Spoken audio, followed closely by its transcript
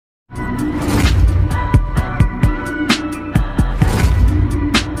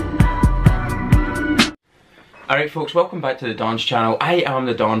Alright folks, welcome back to the Don's channel. I am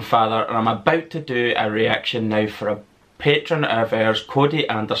the Don Father and I'm about to do a reaction now for a patron of ours, Cody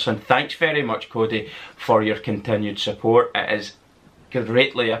Anderson. Thanks very much, Cody, for your continued support. It is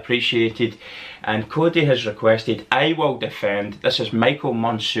greatly appreciated. And Cody has requested I Will Defend. This is Michael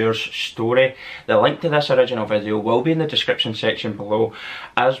Monsoor's story. The link to this original video will be in the description section below,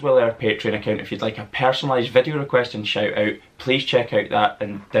 as will our Patreon account. If you'd like a personalised video request and shout out, please check out that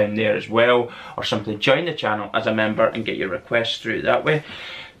and down there as well, or simply join the channel as a member and get your requests through that way.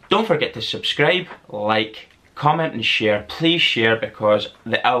 Don't forget to subscribe, like, comment and share. Please share, because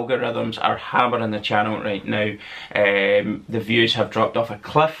the algorithms are hammering the channel right now. The views have dropped off a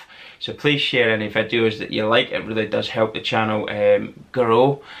cliff, so please share any videos that you like. It really does help the channel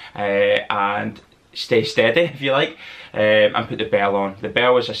grow and stay steady, if you like. And put the bell on. The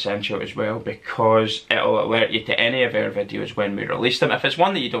bell is essential as well, because it'll alert you to any of our videos when we release them. If it's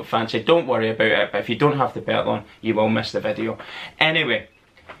one that you don't fancy, don't worry about it, but if you don't have the bell on, you will miss the video. Anyway,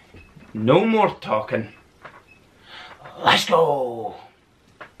 no more talking. Let's go!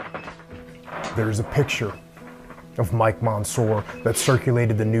 There is a picture of Mike Monsoor that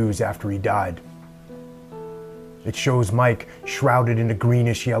circulated the news after he died. It shows Mike shrouded in a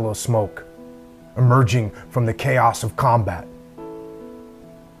greenish yellow smoke, emerging from the chaos of combat.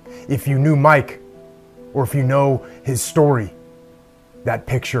 If you knew Mike, or if you know his story, that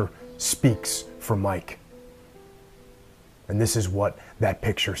picture speaks for Mike. And this is what that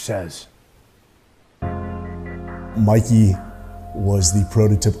picture says. Mikey was the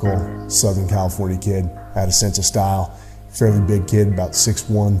prototypical Southern California kid, had a sense of style, fairly big kid, about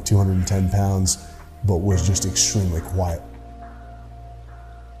 6'1", 210 pounds, but was just extremely quiet.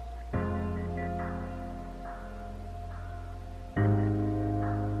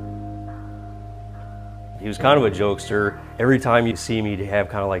 He was kind of a jokester. Every time you see him, he'd have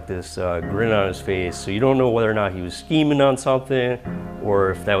kind of like this grin on his face. So you don't know whether or not he was scheming on something, or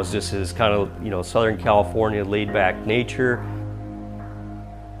if that was just his kind of, you know, Southern California laid-back nature.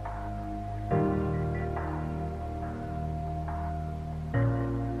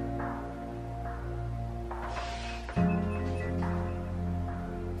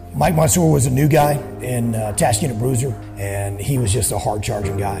 Mike Monsoor was a new guy in Task Unit Bruiser, and he was just a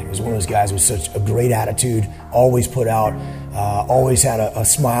hard-charging guy. He was one of those guys with such a great attitude, always put out, always had a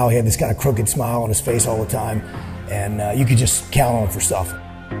smile. He had this kind of crooked smile on his face all the time, and you could just count on him for stuff.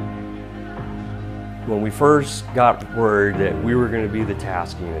 When we first got word that we were going to be the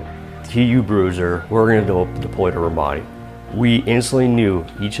Task Unit, TU Bruiser, we were going to deploy to Armagh, we instantly knew,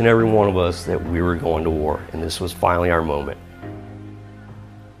 each and every one of us, that we were going to war, and this was finally our moment.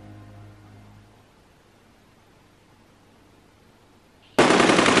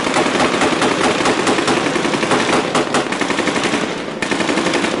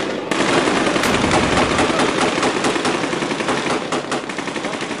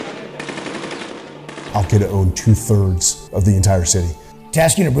 Al-Qaeda owned 2/3 of the entire city.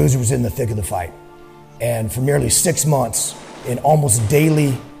 Task Unit Bruiser was in the thick of the fight, and for nearly 6 months, in almost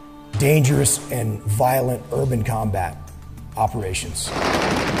daily, dangerous and violent urban combat operations.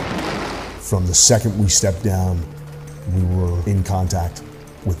 From the second we stepped down, we were in contact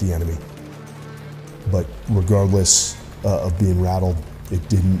with the enemy. But regardless of being rattled, it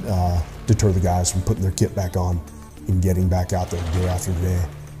didn't deter the guys from putting their kit back on and getting back out there day after day.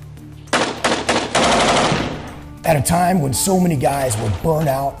 At a time when so many guys were burnt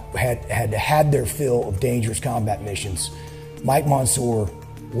out, had their fill of dangerous combat missions, Mike Monsoor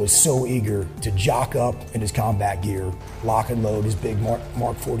was so eager to jock up in his combat gear, lock and load his big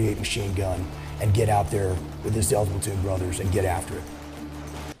Mark 48 machine gun, and get out there with his Delta Platoon brothers and get after it.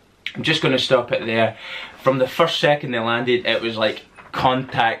 I'm just going to stop it there. From the first second they landed, it was like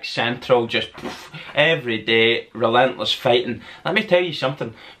contact central, just poof, every day, relentless fighting. Let me tell you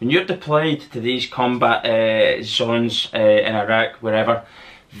something, when you're deployed to these combat zones in Iraq, wherever,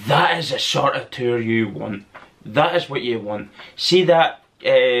 that is the sort of tour you want. That is what you want. See that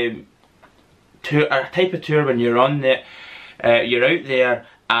type of tour when you're on the, you're out there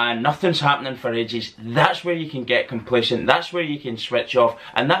and nothing's happening for ages. That's where you can get complacent, that's where you can switch off,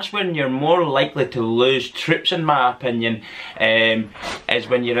 and that's when you're more likely to lose troops, in my opinion, is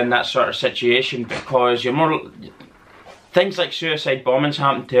when you're in that sort of situation, because you're more, things like suicide bombings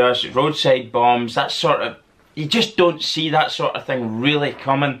happen to us, roadside bombs, that sort of, you just don't see that sort of thing really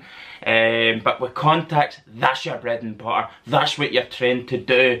coming. But with contacts, that's your bread and butter, that's what you're trained to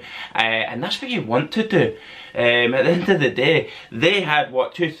do, and that's what you want to do. At the end of the day, they had,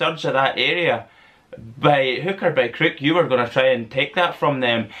 what, 2/3 of that area by hook or by crook, you were going to try and take that from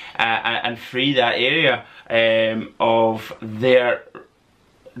them and free that area of their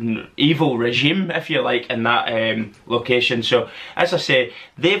evil regime, if you like, in that location. So as I say,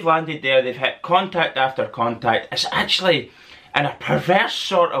 they've landed there, they've hit contact after contact. It's actually, in a perverse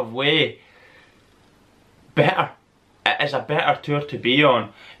sort of way, better. It is a better tour to be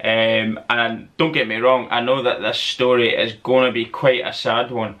on, and don't get me wrong, I know that this story is going to be quite a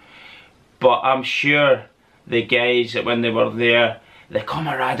sad one, but I'm sure the guys that when they were there, the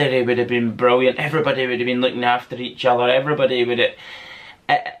camaraderie would have been brilliant. Everybody would have been looking after each other. Everybody would have...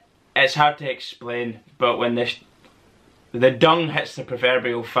 It's hard to explain, but when the dung hits the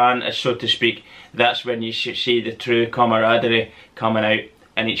proverbial fan, so to speak, that's when you should see the true camaraderie coming out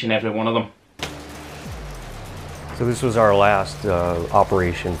in each and every one of them. So this was our last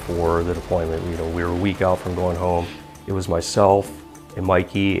operation for the deployment. You know, we were a week out from going home. It was myself and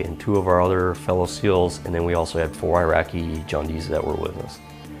Mikey and 2 of our other fellow SEALs, and then we also had 4 Iraqi Jundies that were with us.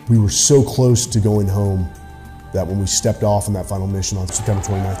 We were so close to going home that when we stepped off on that final mission on September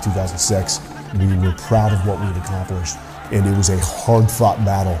 29th, 2006, we were proud of what we had accomplished. And it was a hard-fought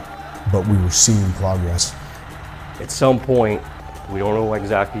battle, but we were seeing progress. At some point, we don't know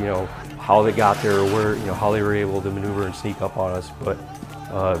exactly, you know, how they got there, or where, you know, how they were able to maneuver and sneak up on us, but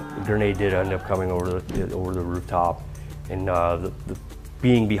a grenade did end up coming over the rooftop. And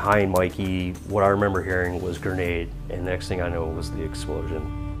being behind Mikey, what I remember hearing was grenade, and the next thing I know was the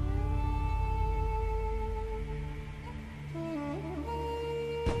explosion.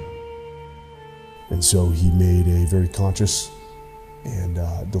 And so he made a very conscious and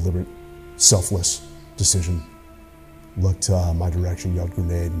deliberate, selfless decision. Looked my direction, yelled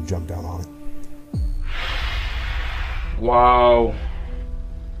grenade, and jumped down on it. Wow.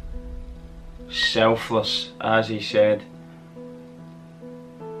 Selfless, as he said.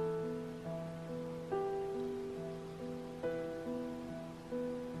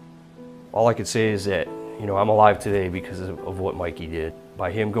 All I could say is that, you know, I'm alive today because of what Mikey did.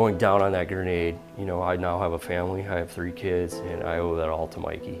 By him going down on that grenade, you know, I now have a family, I have 3 kids, and I owe that all to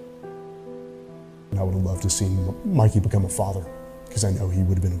Mikey. I would have loved to see Mikey become a father, because I know he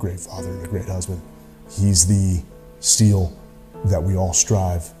would have been a great father and a great husband. He's the SEAL that we all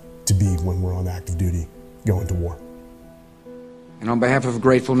strive to be when we're on active duty, going to war. And on behalf of a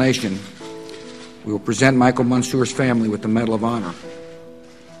grateful nation, we will present Michael Monsoor's family with the Medal of Honor.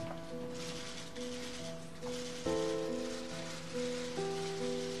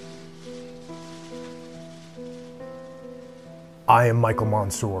 I am Michael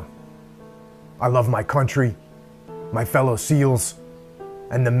Monsoor. I love my country, my fellow SEALs,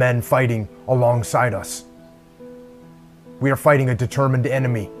 and the men fighting alongside us. We are fighting a determined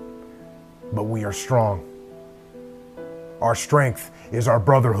enemy, but we are strong. Our strength is our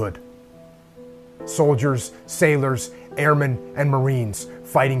brotherhood. Soldiers, sailors, airmen, and Marines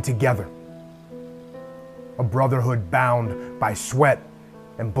fighting together. A brotherhood bound by sweat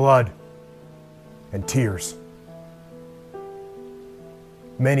and blood and tears.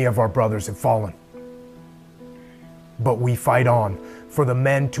 Many of our brothers have fallen, but we fight on. For the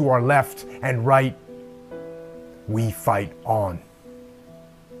men to our left and right, we fight on.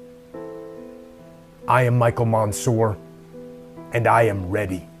 I am Michael Monsoor, and I am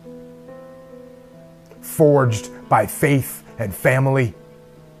ready. Forged by faith and family,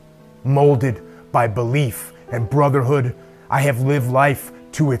 molded by belief and brotherhood, I have lived life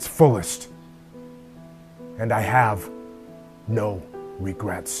to its fullest, and I have no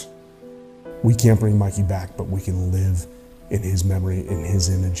regrets. We can't bring Mikey back, but we can live in his memory, in his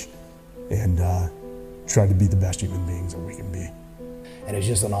image, and try to be the best human beings that we can be. And it's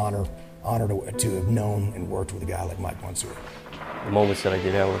just an honor to have known and worked with a guy like Mike Monsoor. The moments that I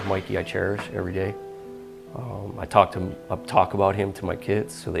did have with Mikey, I cherish every day. I talk about him to my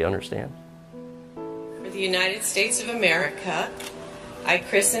kids so they understand. For the United States of America, I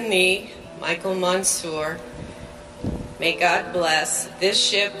christen thee, Michael Monsoor. May God bless this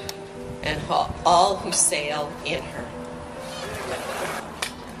ship and all who sail in her.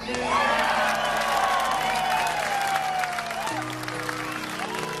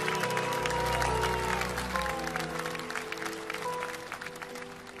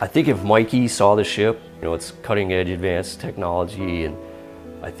 I think if Mikey saw the ship, you know, it's cutting edge advanced technology, and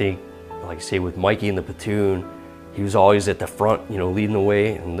I think, like I say, with Mikey in the platoon, he was always at the front, you know, leading the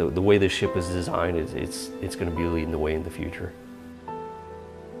way, and the way the ship is designed, it's going to be leading the way in the future.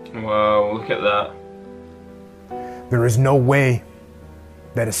 Wow, look at that. There is no way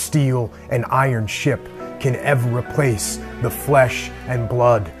that a steel and iron ship can ever replace the flesh and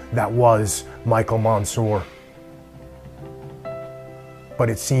blood that was Michael Monsoor. but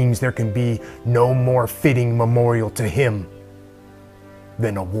it seems there can be no more fitting memorial to him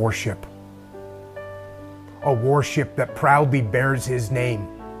than a warship. A warship that proudly bears his name.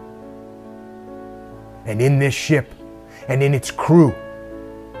 And in this ship and in its crew,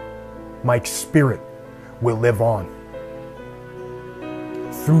 Mike's spirit will live on.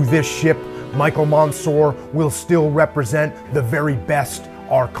 Through this ship, Michael Monsoor will still represent the very best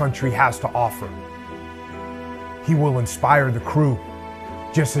our country has to offer. He will inspire the crew,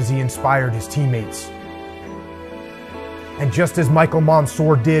 just as he inspired his teammates. And just as Michael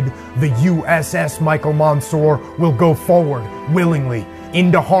Monsoor did, the USS Michael Monsoor will go forward willingly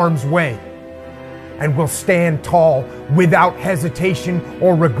into harm's way and will stand tall without hesitation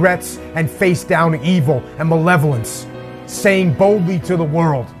or regrets and face down evil and malevolence, saying boldly to the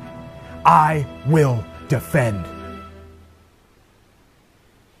world, "I will defend."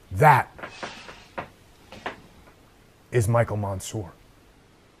 That is Michael Monsoor.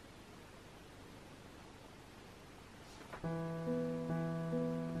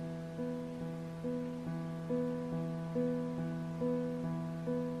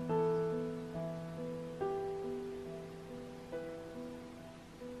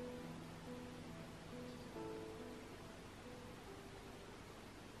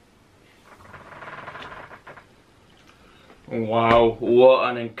 Wow, what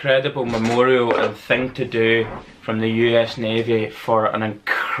an incredible memorial and thing to do from the US Navy for an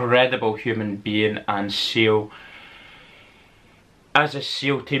incredible human being and SEAL. As a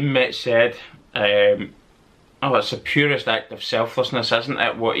SEAL teammate said, oh, it's the purest act of selflessness, isn't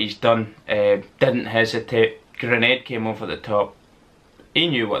it, what he's done? Didn't hesitate, grenade came over the top. He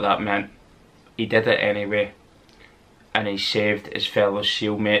knew what that meant. He did it anyway. And he saved his fellow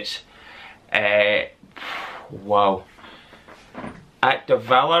SEAL mates. Wow. Act of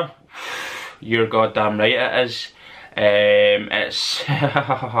valour, you're goddamn right it is. It's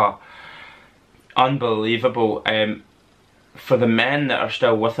unbelievable. For the men that are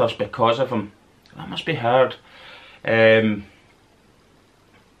still with us because of him, that must be hard. There's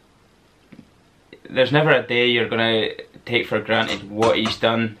never a day you're going to take for granted what he's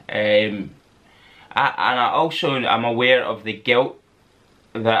done. And I also am aware of the guilt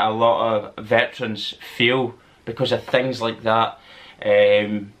that a lot of veterans feel because of things like that.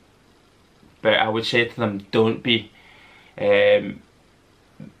 But I would say to them, don't be. That's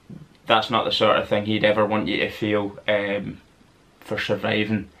not the sort of thing he'd ever want you to feel for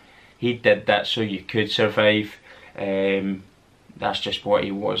surviving. He did that so you could survive. That's just what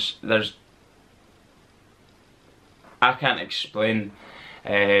he was. I can't explain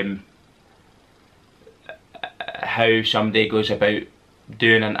how somebody goes about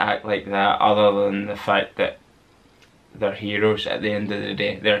doing an act like that other than the fact that they're heroes at the end of the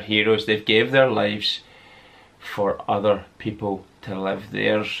day. They're heroes. They've gave their lives for other people to live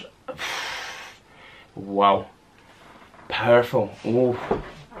theirs. Wow. Powerful. Oh,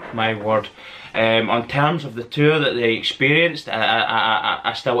 my word. On terms of the tour that they experienced,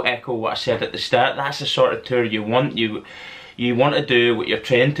 I still echo what I said at the start. That's the sort of tour you want. You want to do what you're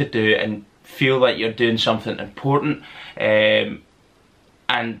trained to do and feel like you're doing something important. And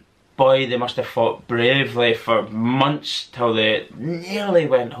boy, they must have fought bravely for months till they nearly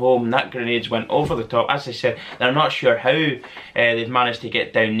went home. That grenades went over the top. As I said, they're not sure how they've managed to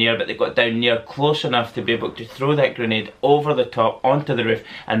get down near, but they got down near close enough to be able to throw that grenade over the top onto the roof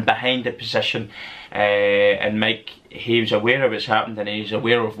and behind the position. And Mike, he was aware of what's happened and he was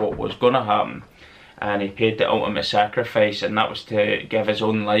aware of what was going to happen. And he paid the ultimate sacrifice, and that was to give his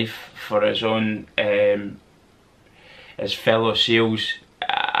own life for his own, his fellow SEALs.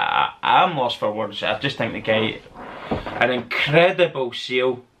 I'm lost for words. I just think the guy, an incredible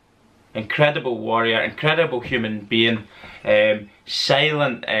SEAL, incredible warrior, incredible human being,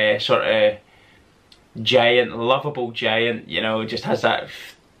 silent sort of giant, lovable giant, you know, just has that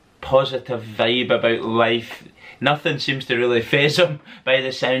positive vibe about life. Nothing seems to really faze him by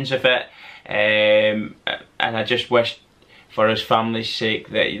the sounds of it. And I just wish for his family's sake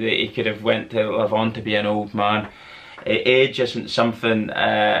that he could have went to live on to be an old man. Age isn't something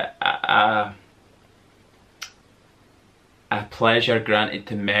a pleasure granted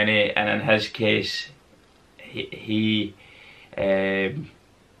to many, and in his case, he paid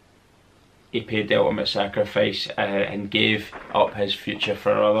the ultimate sacrifice and gave up his future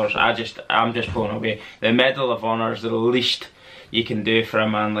for others. I'm just blown away. The Medal of Honor is the least you can do for a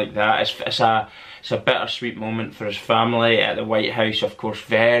man like that. It's a bittersweet moment for his family at the White House, of course,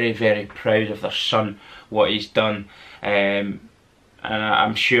 very, very proud of their son, what he's done. And and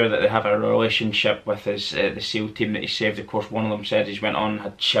I'm sure that they have a relationship with his the SEAL team that he saved. Of course, one of them said he's went on,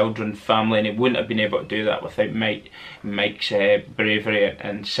 had children, family, and he wouldn't have been able to do that without Mike's bravery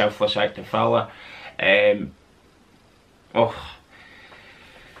and selfless act of valour. Oh,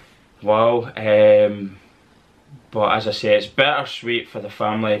 wow. But as I say, it's bittersweet for the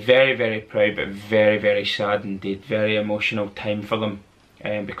family. Very, very proud, but very, very sad indeed. Very emotional time for them.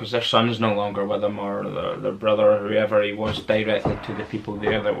 Because their son's no longer with them, or their brother, or whoever he was, directly to the people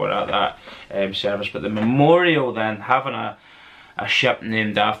there that were at that service. But the memorial then, having a ship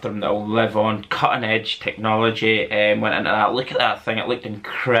named after him that will live on, cutting edge technology, went into that. Look at that thing, it looked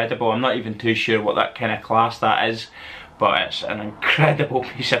incredible. I'm not even too sure what that kind of class that is, but it's an incredible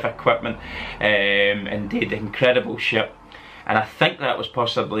piece of equipment. Indeed, incredible ship. And I think that was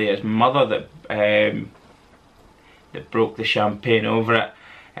possibly his mother that broke the champagne over it.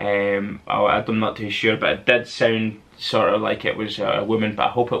 I'm not too sure, but it did sound sort of like it was a woman, but I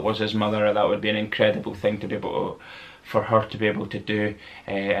hope it was his mother. That would be an incredible thing to be able to, for her to be able to do,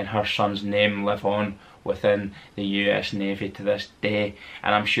 and her son's name live on within the US Navy to this day.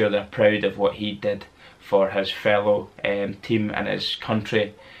 And I'm sure they're proud of what he did for his fellow team and his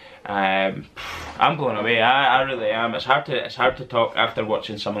country. I'm blown away. I really am. It's hard to talk after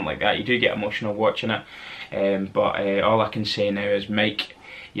watching something like that. You do get emotional watching it. But all I can say now is, Mike,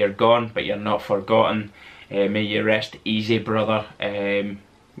 you're gone, but you're not forgotten. May you rest easy, brother.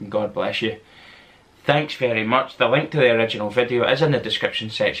 God bless you. Thanks very much. The link to the original video is in the description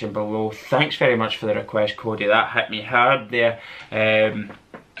section below. Thanks very much for the request, Cody. That hit me hard there, as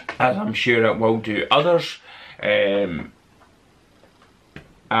I'm sure it will do others.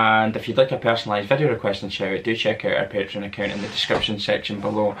 And if you'd like a personalised video request and shout out, do check out our Patreon account in the description section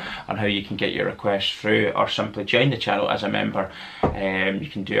below on how you can get your requests through, or simply join the channel as a member. You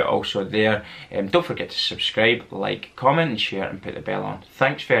can do it also there. Don't forget to subscribe, like, comment and share, and put the bell on.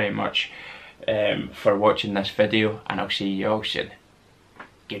 Thanks very much for watching this video, and I'll see you all soon.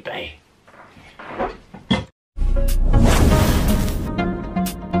 Goodbye.